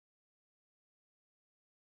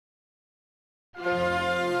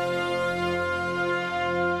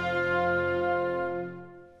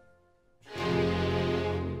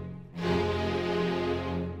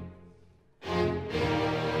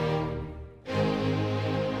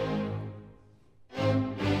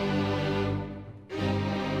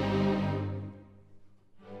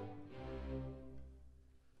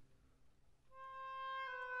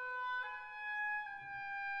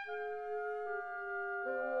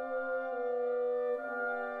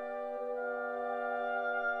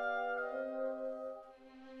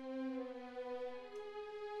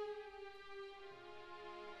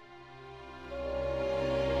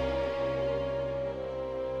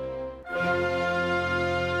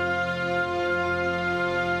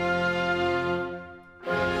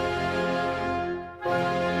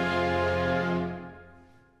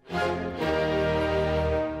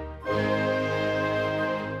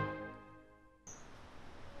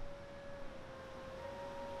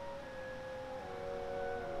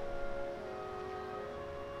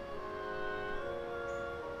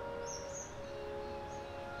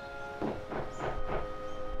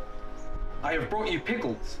I have brought you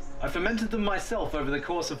pickles. I fermented them myself over the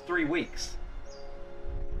course of 3 weeks.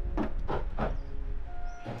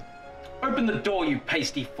 Open the door, you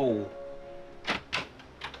pasty fool.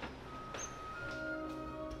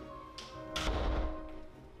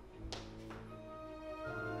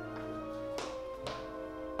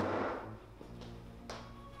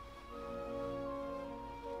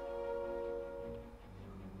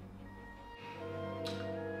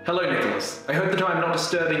 Hello, Nicholas. I hope that I am not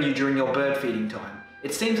disturbing you during your bird feeding time.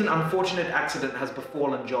 It seems an unfortunate accident has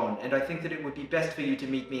befallen John, and I think that it would be best for you to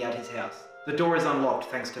meet me at his house. The door is unlocked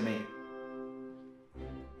thanks to me.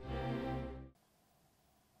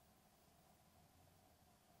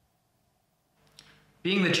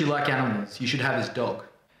 Being that you like animals, you should have his dog.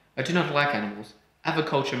 I do not like animals.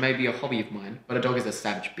 Aviculture may be a hobby of mine, but a dog is a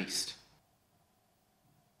savage beast.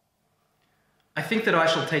 I think that I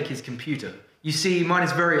shall take his computer. You see, mine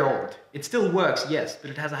is very old. It still works, yes,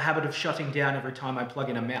 but it has a habit of shutting down every time I plug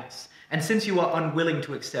in a mouse. And since you are unwilling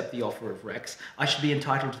to accept the offer of Rex, I should be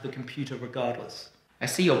entitled to the computer regardless. I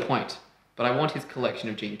see your point, but I want his collection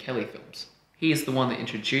of Gene Kelly films. He is the one that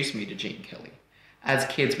introduced me to Gene Kelly. As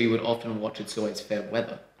kids, we would often watch It's Always Fair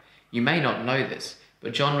Weather. You may not know this,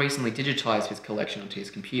 but John recently digitized his collection onto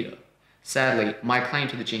his computer. Sadly, my claim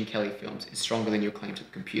to the Gene Kelly films is stronger than your claim to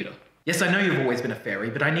the computer. Yes, I know you've always been a fairy,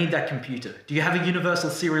 but I need that computer. Do you have a universal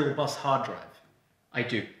serial bus hard drive? I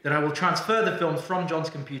do. Then I will transfer the films from John's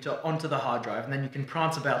computer onto the hard drive, and then you can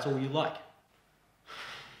prance about all you like.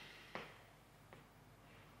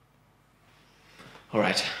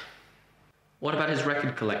 Alright. What about his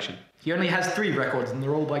record collection? He only has 3 records, and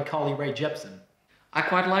they're all by Carly Rae Jepsen. I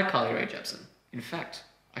quite like Carly Rae Jepsen. In fact,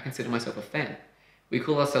 I consider myself a fan. We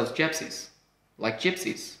call ourselves Jepsies. Like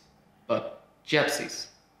gypsies. But Jepsies.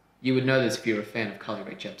 You would know this if you were a fan of Carly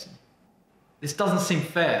Rae Jepsen. This doesn't seem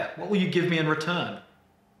fair. What will you give me in return?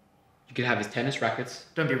 You could have his tennis rackets.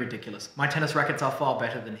 Don't be ridiculous. My tennis rackets are far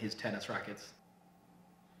better than his tennis rackets.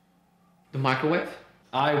 The microwave?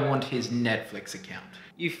 I want his Netflix account.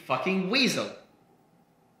 You fucking weasel!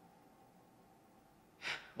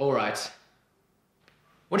 Alright.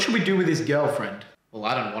 What should we do with his girlfriend? Well,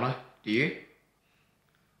 I don't wanna. Do you?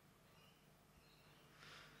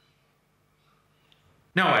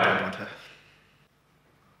 No, I don't want her.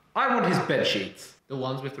 I want his bed sheets. The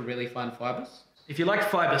ones with the really fine fibers? If you like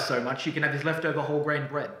fibre so much, you can have his leftover whole grain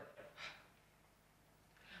bread.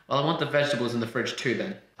 Well, I want the vegetables in the fridge too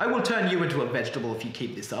then. I will turn you into a vegetable if you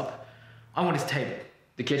keep this up. I want his table.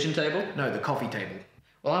 The kitchen table? No, the coffee table.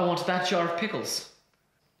 Well, I want that jar of pickles.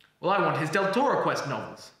 Well, I want his Del Toro Quest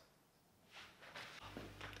novels.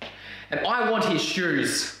 And I want his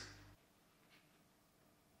shoes.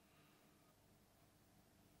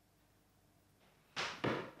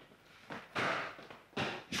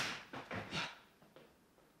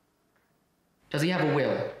 Does he have a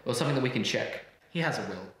will, or something that we can check? He has a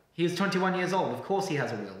will. He is 21 years old, of course he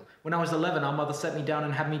has a will. When I was 11, our mother set me down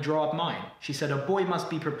and had me draw up mine. She said a boy must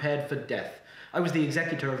be prepared for death. I was the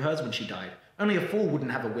executor of hers when she died. Only a fool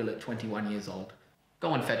wouldn't have a will at 21 years old.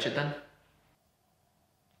 Go and fetch it then.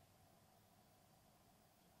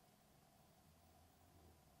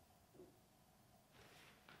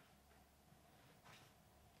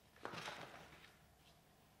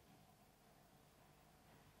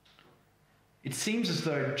 It seems as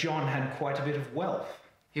though John had quite a bit of wealth.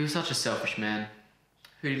 He was such a selfish man.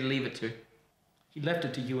 Who did he leave it to? He left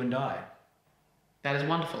it to you and I. That is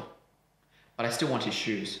wonderful. But I still want his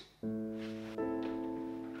shoes.